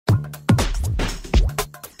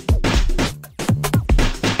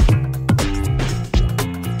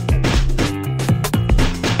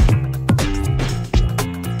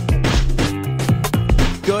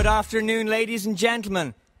afternoon, ladies and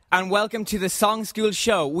gentlemen, and welcome to the Songschool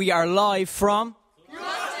Show. We are live from...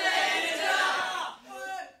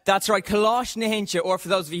 That's right, Coláiste na Hinche, or for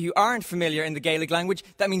those of you who aren't familiar in the Gaelic language,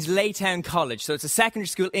 that means Laytown College. So it's a secondary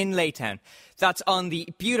school in Laytown. That's on the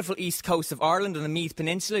beautiful east coast of Ireland on the Meath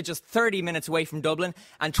Peninsula, just 30 minutes away from Dublin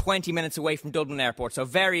and 20 minutes away from Dublin Airport. So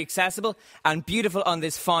very accessible and beautiful on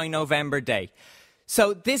this fine November day.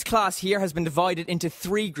 So this class here has been divided into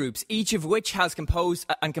 3 groups, each of which has composed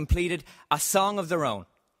and completed a song of their own.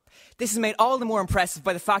 This is made all the more impressive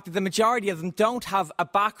by the fact that the majority of them don't have a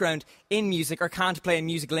background in music or can't play a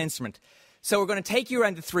musical instrument. So we're going to take you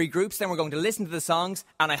around the 3 groups, then we're going to listen to the songs,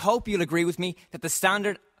 and I hope you'll agree with me that the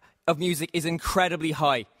standard of music is incredibly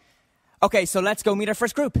high. Okay, so let's go meet our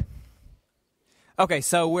first group. Okay,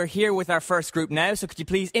 so we're here with our first group now, so could you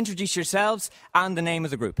please introduce yourselves and the name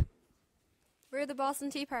of the group? We're the Boston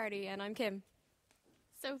Tea Party, and I'm Kim.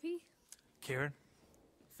 Sophie. Kieran.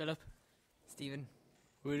 Philip. Stephen.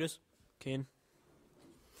 Rudis. Kane.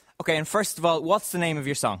 Okay, and first of all, what's the name of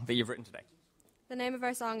your song that you've written today? The name of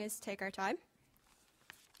our song is Take Our Time.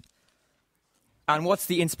 And what's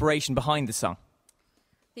the inspiration behind the song?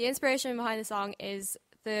 The inspiration behind the song is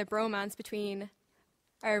the bromance between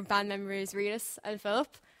our band members Rudis and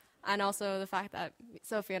Philip, and also the fact that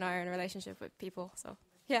Sophie and I are in a relationship with people, so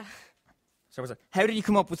yeah. So how did you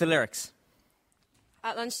come up with the lyrics?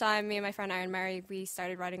 At lunchtime, me and my friend Aaron Mary, we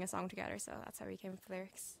started writing a song together, so that's how we came up with the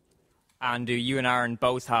lyrics. And do you and Aaron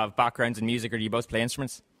both have backgrounds in music, or do you both play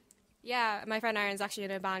instruments? Yeah, my friend Aaron's actually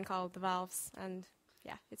in a band called The Valves, and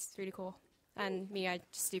yeah, it's really cool. And me, I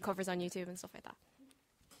just do covers on YouTube and stuff like that.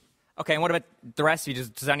 Okay, and what about the rest of you?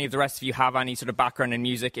 Does any of the rest of you have any sort of background in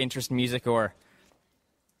music, interest in music, or...?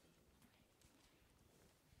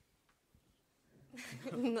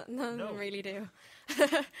 None of them really do.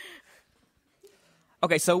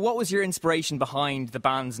 Okay, so what was your inspiration behind the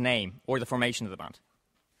band's name, or the formation of the band?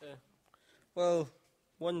 Well,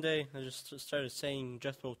 one day I just started saying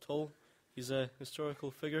Jethro Tull. He's a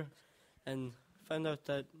historical figure, and found out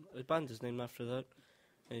that a band is named after that,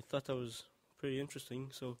 and I thought that was pretty interesting,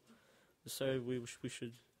 so decided we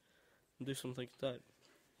should do something like that,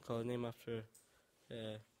 call a name after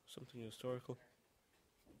something historical.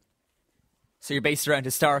 So you're based around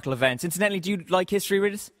historical events. Incidentally, do you like history,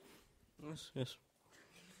 Rudis? Yes.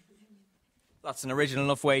 That's an original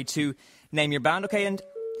enough way to name your band. Okay, and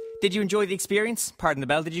did you enjoy the experience? Pardon the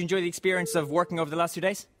bell. Did you enjoy the experience of working over the last 2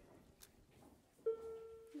 days?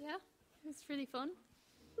 Yeah, it was really fun.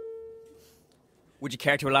 Would you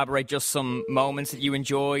care to elaborate just some moments that you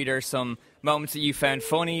enjoyed, or some moments that you found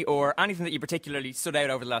funny, or anything that you particularly stood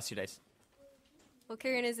out over the last 2 days? Well,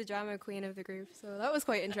 Kieran is the drama queen of the group, so that was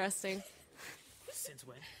quite interesting. Since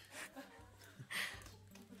when?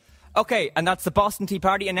 Okay, and that's the Boston Tea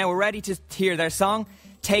Party, and now we're ready to hear their song,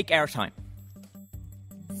 Take Our Time.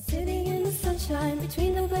 Sitting in the sunshine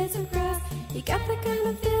between the blades of grass, you got the kind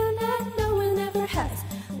of feeling that no one ever has.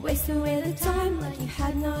 Waste away the time like you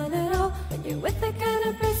had none at all. When you're with the kind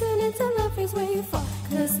of person, it's a love is where you fall.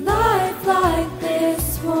 'Cause life like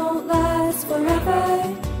this won't last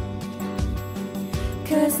forever.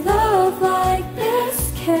 'Cause love like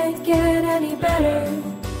this can't get any better.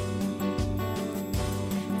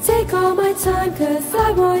 Take all my time 'cause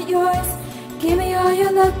I want yours. Give me all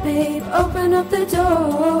your love, babe, open up the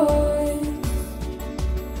doors.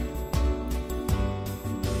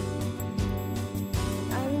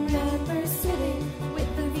 I remember sitting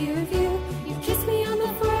with the view of you. You kissed me on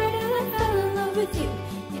the forehead and I fell in love with you.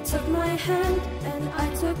 You took my hand and I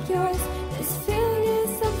took yours. This feeling is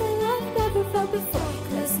something I've never felt before.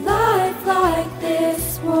 'Cause life like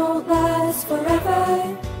this won't last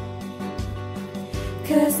forever.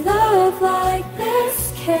 'Cause love like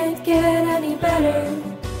this can't get any better.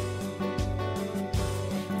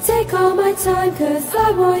 Take all my time 'cause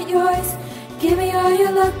I want yours. Give me all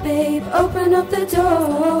your love, babe, open up the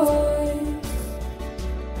doors.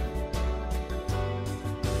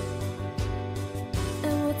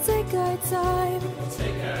 And we'll take our time. We'll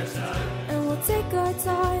take our time. And we'll take our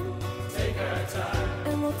time. Take our time.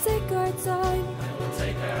 And we'll take our time. And we'll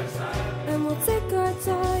take our time. And we'll take our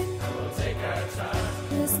time. And we'll take our time.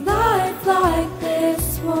 'Cause life like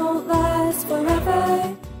this won't last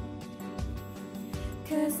forever.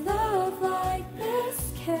 'Cause love like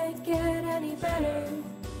this can't get any better.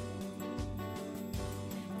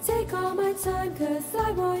 Take all my time 'cause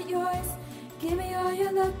I want yours. Give me all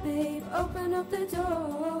your love, babe, open up the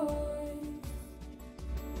doors.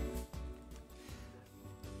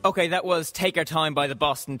 Okay, that was Take Our Time by the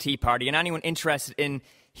Boston Tea Party. And anyone interested in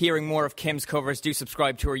hearing more of Kim's covers, do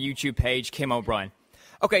subscribe to her YouTube page, Kim O'Brien.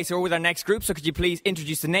 Okay, so we're with our next group, so could you please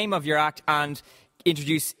introduce the name of your act and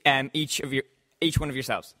introduce each one of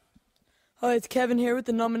yourselves. Hi, it's Kevin here with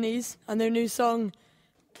the nominees and their new song,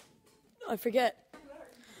 I forget.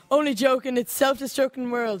 Only joking, it's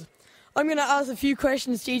Self-Destructing World. I'm going to ask a few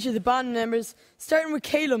questions to each of the band members, starting with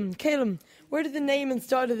Calum. Calum, where did the name and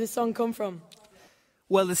style of this song come from?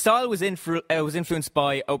 Well, the style was influenced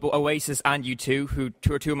by Oasis and U2, who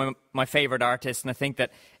are two of my favourite artists, and I think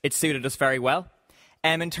that it suited us very well.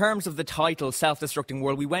 In terms of the title, Self-Destructing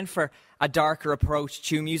World, we went for a darker approach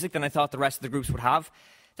to music than I thought the rest of the groups would have.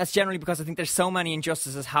 That's generally because I think there's so many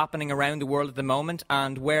injustices happening around the world at the moment,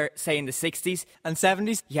 and where, say, in the 60s and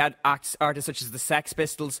 70s, you had artists such as the Sex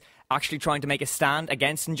Pistols actually trying to make a stand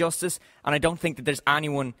against injustice, and I don't think that there's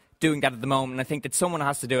anyone doing that at the moment, and I think that someone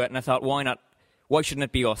has to do it, and I thought, why not? Why shouldn't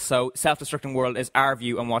it be us? So Self-Destructing World is our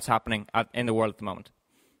view on what's happening in the world at the moment.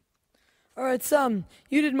 All right, Sam,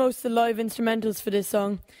 you did most of the live instrumentals for this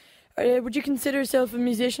song. Would you consider yourself a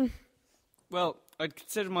musician? Well, I'd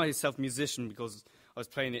consider myself a musician because I was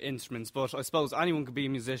playing the instruments, but I suppose anyone could be a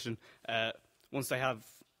musician once they have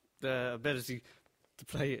the ability to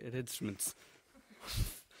play instruments.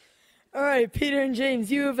 All right, Peter and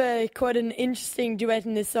James, you have quite an interesting duet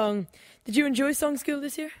in this song. Did you enjoy Songschool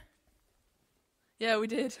this year? Yeah, we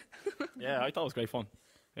did. Yeah, I thought it was great fun.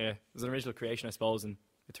 Yeah, it was an original creation, I suppose, and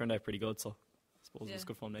it turned out pretty good, so I suppose it was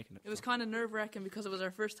good fun making it. It was kind of nerve-wracking because it was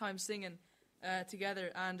our first time singing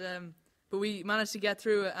together, and but we managed to get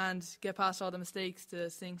through it and get past all the mistakes to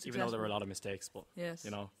sing successfully. Even though there were a lot of mistakes, but, yes.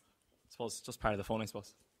 you know, I suppose it's just part of the fun, I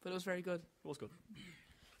suppose. But it was very good. It was good.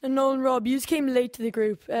 And Nolan, Rob, you came late to the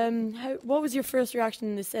group. What was your first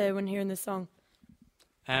reaction when hearing this song?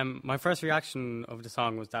 My first reaction of the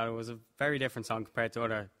song was that it was a very different song compared to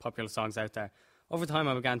other popular songs out there. Over time,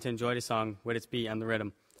 I began to enjoy the song with its beat and the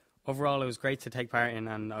rhythm. Overall, it was great to take part in,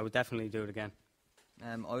 and I would definitely do it again.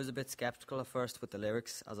 I was a bit sceptical at first with the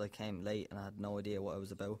lyrics as I came late and I had no idea what it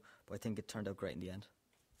was about, but I think it turned out great in the end.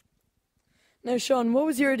 Now, Sean, what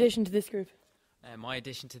was your addition to this group? My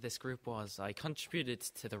addition to this group was I contributed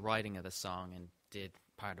to the writing of the song and did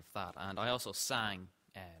part of that, and I also sang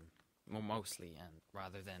mostly, and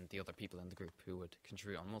rather than the other people in the group who would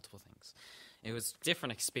contribute on multiple things. It was a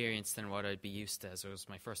different experience than what I'd be used to, as it was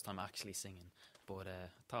my first time actually singing, but I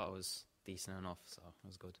thought it was decent enough, so it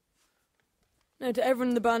was good. Now, to everyone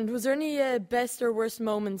in the band, was there any best or worst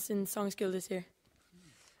moments in Songschool this year?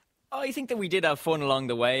 I think that we did have fun along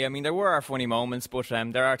the way. I mean, there were our funny moments, but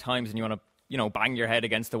there are times when you want to, bang your head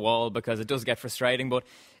against the wall because it does get frustrating. But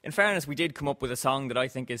in fairness, we did come up with a song that I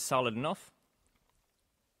think is solid enough.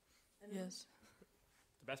 Yes.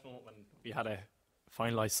 The best moment when we had a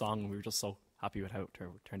finalised song and we were just so happy with how it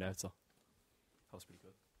turned out, so that was pretty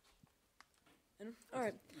good. All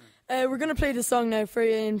right. We're going to play the song now for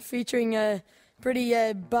you, and featuring a pretty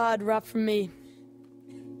bad rap from me.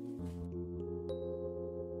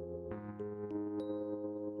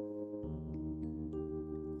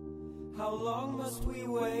 How long must we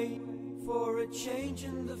wait for a change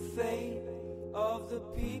in the fate of the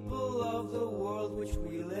people of the world which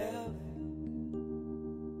we live?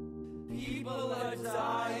 People are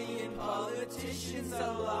dying, politicians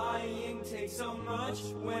are lying. Take so much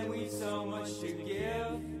when we've so much to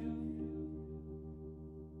give.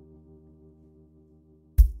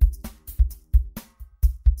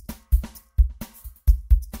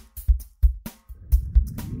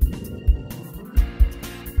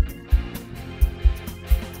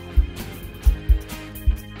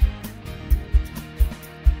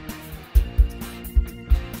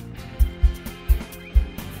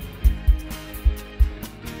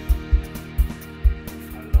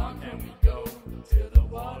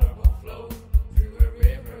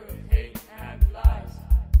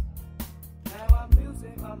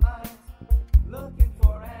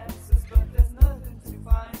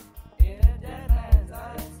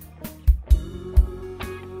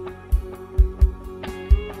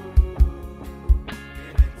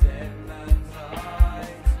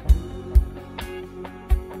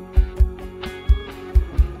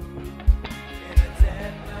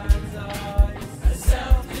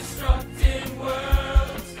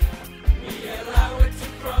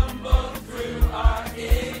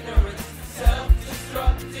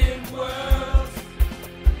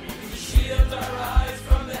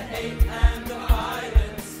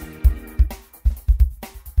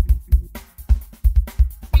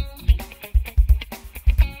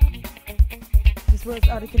 Was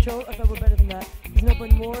out of control. I thought we're better than that. There's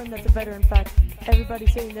nobody more, and that's a better in fact.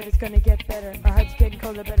 Everybody's saying that it's gonna get better. Our hearts getting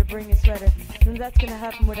colder, better bring a sweater. And that's gonna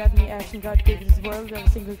happen without any action. God gave us this world without a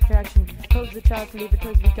single contraction. Close the child to leave it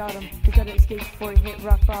cause we got him. We gotta escape before he hit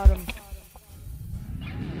rock bottom.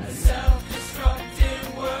 A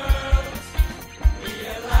self-destructing world.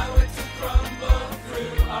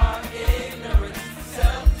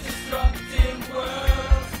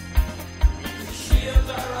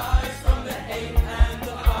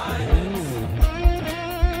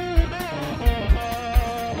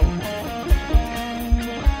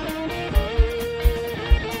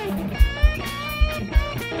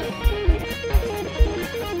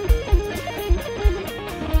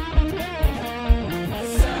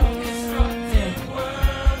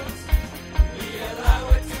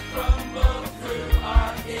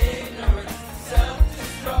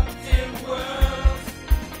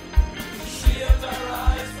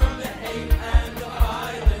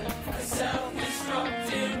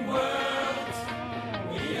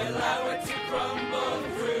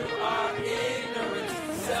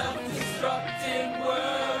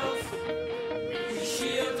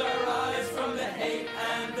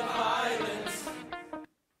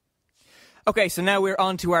 Okay, so now we're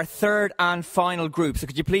on to our third and final group. So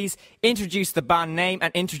could you please introduce the band name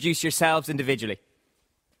and introduce yourselves individually?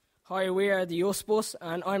 Hi, we are the Us Bus,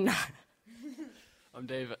 and I'm Nat. I'm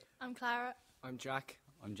David. I'm Clara. I'm Jack.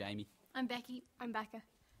 I'm Jamie. I'm Becky. I'm Becca.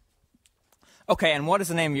 Okay, and what is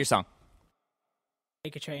the name of your song?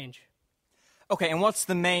 Make a change. Okay, and what's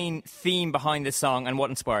the main theme behind this song and what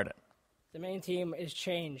inspired it? The main theme is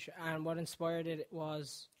change, and what inspired it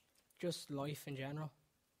was just life in general.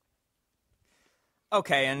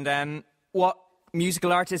 Okay, and what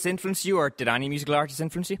musical artists influenced you, or did any musical artists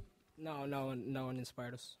influence you? No one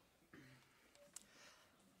inspired us.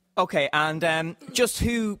 Okay, and just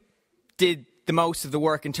who did the most of the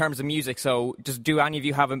work in terms of music? So do any of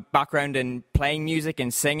you have a background in playing music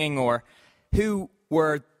and singing, or who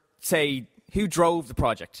drove the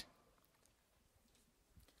project?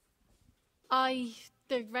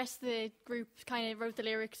 The rest of the group kind of wrote the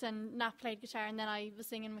lyrics and Nat played guitar and then I was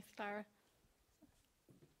singing with Clara.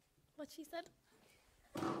 What she said?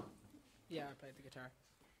 Yeah, I played the guitar.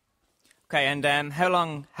 Okay, and how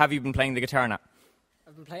long have you been playing the guitar now?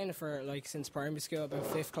 I've been playing it for since primary school, about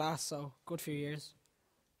 5th class, so good few years.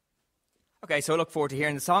 Okay, so I look forward to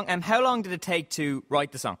hearing the song. How long did it take to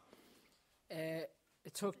write the song? It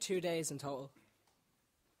took 2 days in total.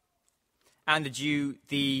 And did you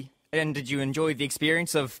enjoy the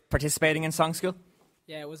experience of participating in Song School?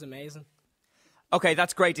 Yeah, it was amazing. Okay,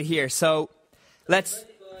 that's great to hear. So let's...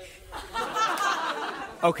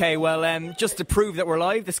 Okay, well, just to prove that we're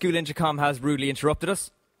live, the school intercom has rudely interrupted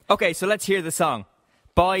us. Okay, so let's hear the song.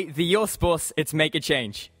 By the Us Bus, it's Make a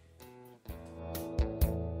Change.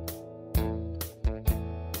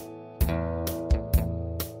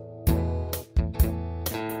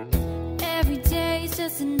 Every day's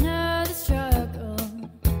just another struggle.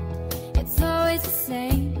 It's always the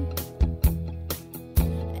same.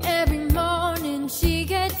 Every morning she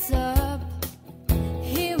gets up.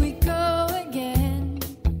 Here we go again.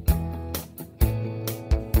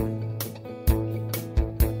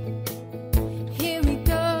 Here we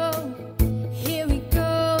go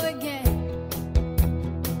again.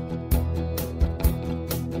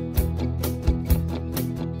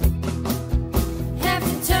 Have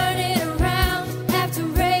to turn it around, have to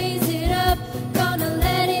raise it up. Gonna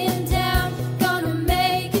let him down, gonna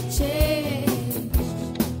make a change.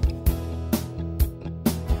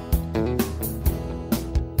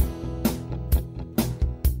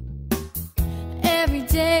 Every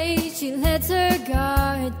day she lets her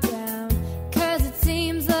guard down, 'cause it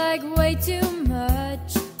seems like way too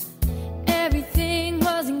much. Everything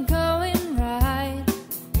wasn't going right,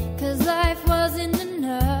 'cause life wasn't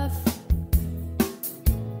enough.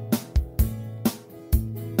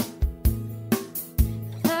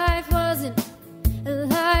 Life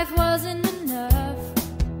wasn't enough.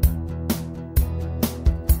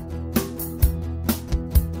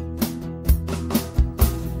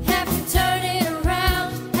 Have to turn it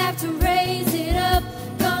around, have to raise it up.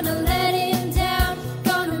 Gonna let him down,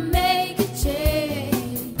 gonna make a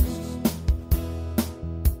change.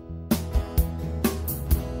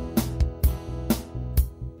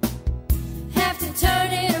 Have to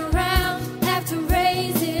turn it around, have to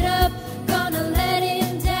raise it up. Gonna let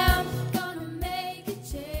him down, gonna make a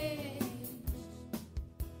change.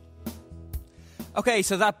 Okay,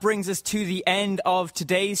 so that brings us to the end of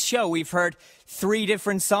today's show. We've heard 3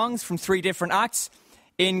 different songs from 3 different acts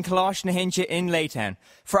in Kalashnahincha in Laytown.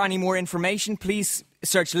 For any more information, please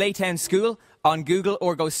search Laytown School on Google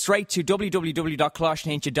or go straight to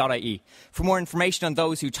www.kalashnahincha.ie. For more information on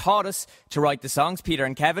those who taught us to write the songs, Peter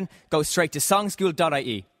and Kevin, go straight to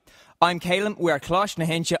songschool.ie. I'm Caleb. We are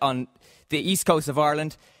Kalashnahincha on the east coast of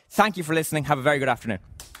Ireland. Thank you for listening. Have a very good afternoon.